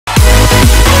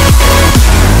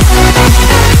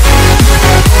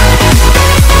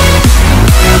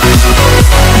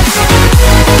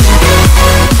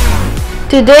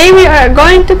Today we are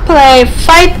going to play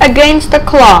Fight Against the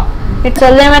Claw. It's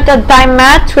a limited time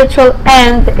match which will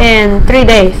end in 3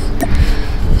 days.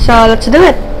 So let's do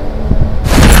it.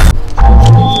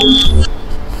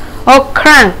 Oh,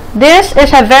 Crank. This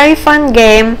is a very fun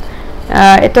game.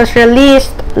 It was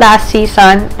released last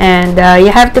season and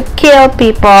you have to kill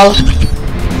people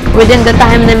within the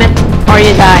time limit or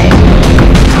you die.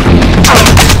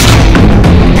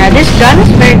 This gun is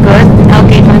very good.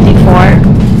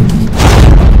 LK-24.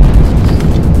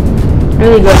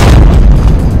 Really good.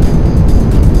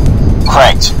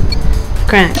 Cranked.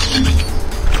 Cranked.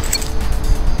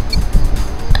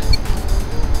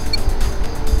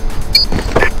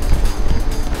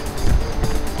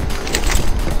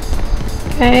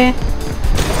 Okay.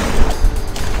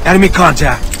 Enemy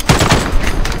contact.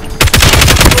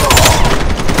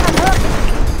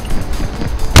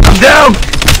 I'm down.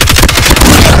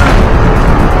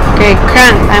 Okay,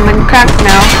 Crank. I'm on Crank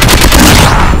now.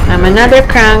 I'm another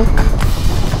Crank.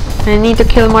 I need to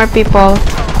kill more people.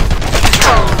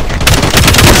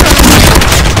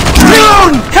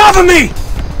 Down! Cover me!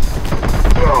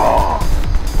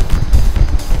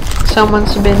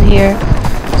 Someone's been here.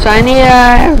 So I need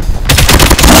a...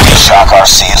 Shock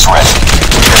RC is ready.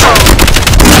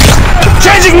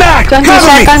 Changing mag! 20 Cover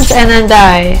seconds me! and then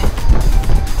die.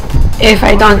 If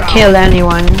I don't kill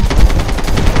anyone.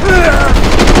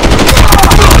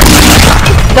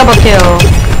 Double kill.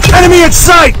 Enemy in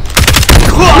sight!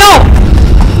 No!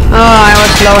 Oh, I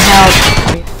was low health.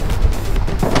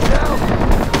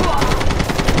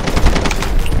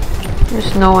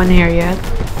 There's no one here yet.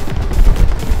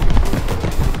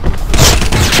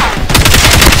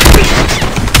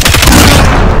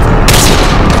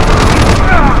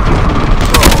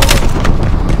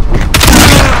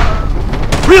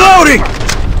 Reloading!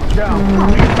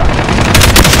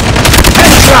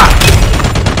 Headshot!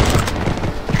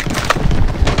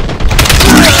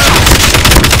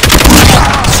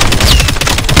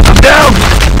 I'm down!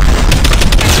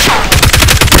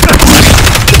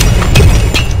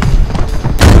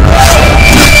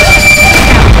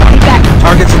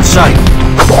 Targets in sight.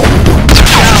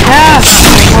 Ah!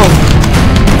 Oh.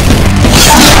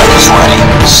 Is ready.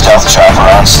 Stealth chopper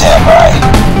on standby.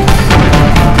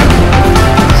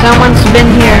 Someone's been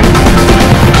here.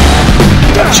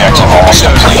 Objective almost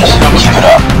complete. Keep it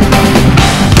up.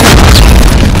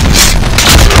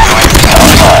 UAV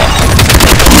online.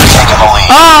 Taking the lead.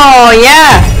 Oh,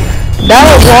 yeah! That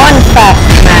was one fast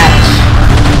match.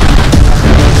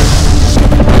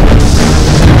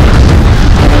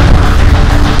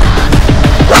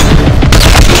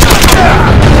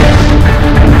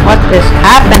 What is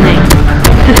happening?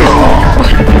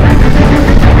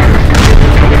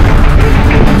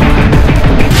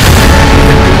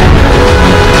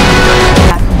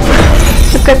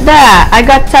 Look at that! I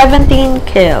got 17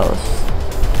 kills.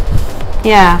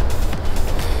 Yeah.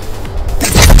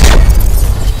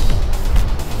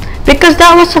 Because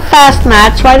that was a fast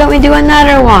match, why don't we do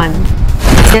another one?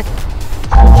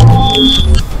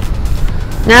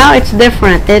 Now it's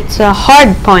different. It's a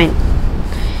Hardpoint.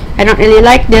 I don't really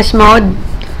like this mode,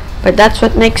 but that's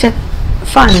what makes it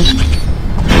fun.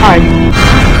 Hard.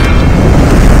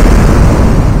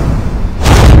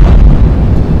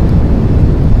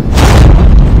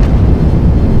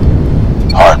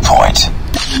 Hardpoint.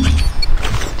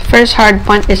 First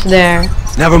Hardpoint is there.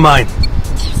 Never mind.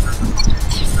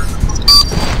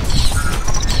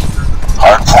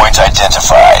 Hardpoint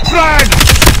identified. Flag!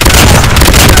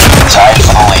 Tied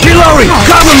for the lead. Reloading!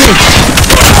 Cover me!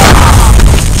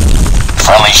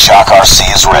 Friendly Shock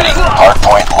RC is ready.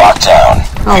 Hardpoint locked down.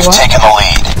 Oh, We've what? taken the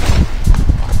lead.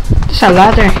 There's a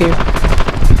ladder here.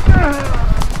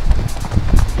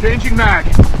 Changing mag.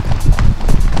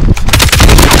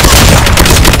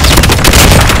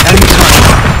 Enemy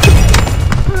contact.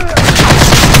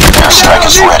 Airstrike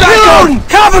is ready. Reloading!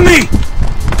 Cover me!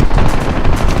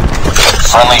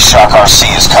 Friendly Shock RC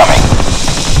is coming.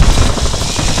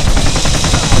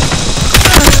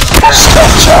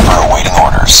 Stealth chopper awaiting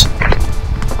orders.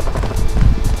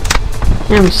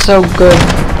 I'm so good.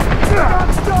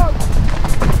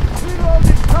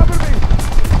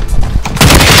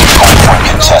 Hardpoint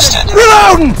contested.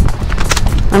 Reloading!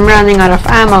 I'm running out of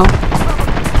ammo.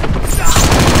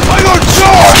 I got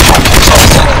shot! Hardpoint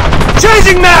contested.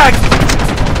 Changing mag!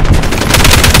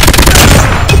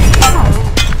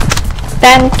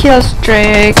 10 kill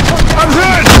streak. I'm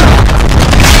hit!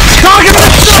 Target the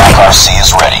Shock RC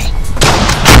is ready.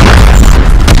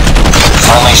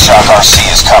 Friendly Shock RC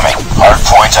is coming.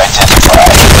 Hardpoint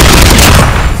identified.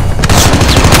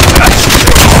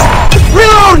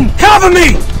 Reloading! Cover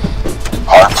me!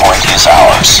 Hardpoint is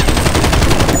ours.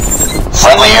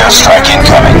 Friendly airstrike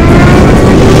incoming.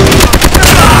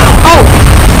 Oh!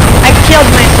 I killed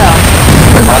myself.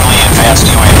 Friendly advanced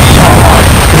UAV online.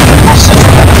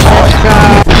 Sentry gun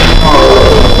deployed.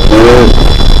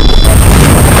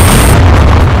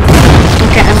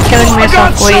 Okay, I'm killing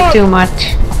myself way too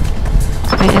much.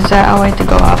 Wait, is there a way to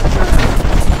go up?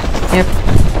 Yep.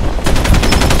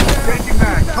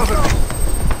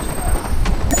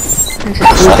 Let's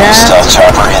just do Friendly that. stealth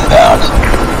chopper inbound.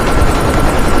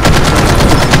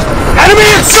 Enemy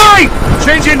in sight!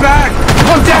 Changing back!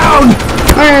 I'm down!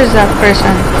 Where is that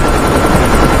person?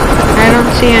 I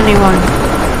don't see anyone.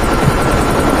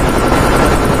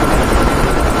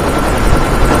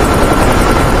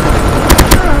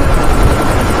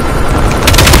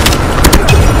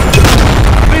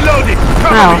 Reloading!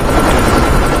 Cover Oh.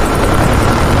 me!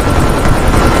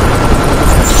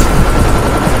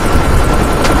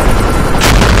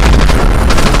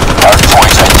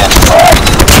 Hardpoint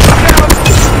identified.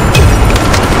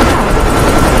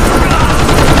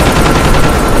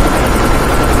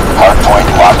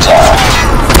 Hardpoint locked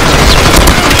down.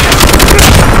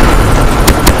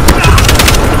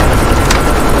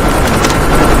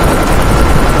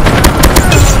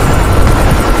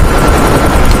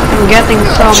 I'm getting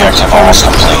so much Objective almost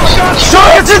complete.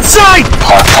 Target's in sight!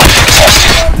 Hardpoint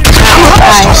contested. Ow,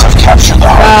 Hostiles have captured the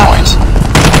hardpoint.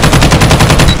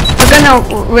 we're gonna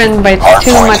win by too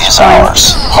Hardpoint much is points. ours.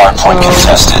 Hardpoint So-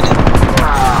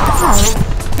 contested.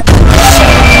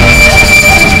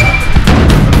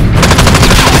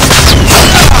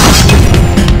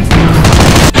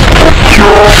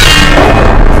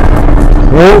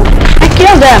 I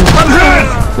killed them! I'm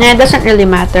hit! Nah, it doesn't really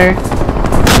matter.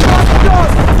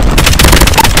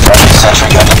 Friendly sentry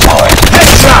gun deployed.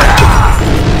 Headshot!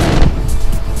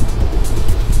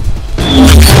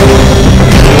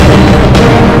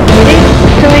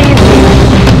 Too easy.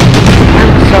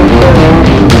 I'm so good.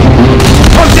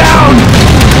 I'm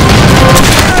down!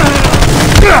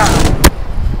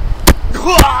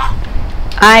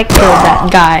 I killed that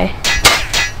guy.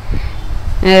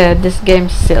 This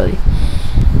game's silly.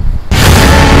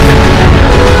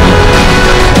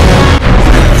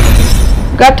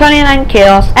 Got 29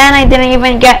 kills and I didn't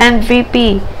even get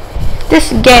MVP.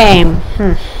 This game.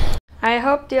 I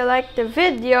hope you liked the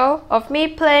video of me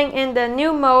playing in the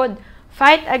new mode,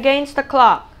 Fight Against the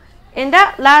Clock. In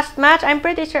that last match, I'm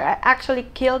pretty sure I actually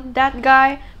killed that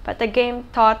guy, but the game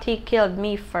thought he killed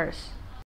me first.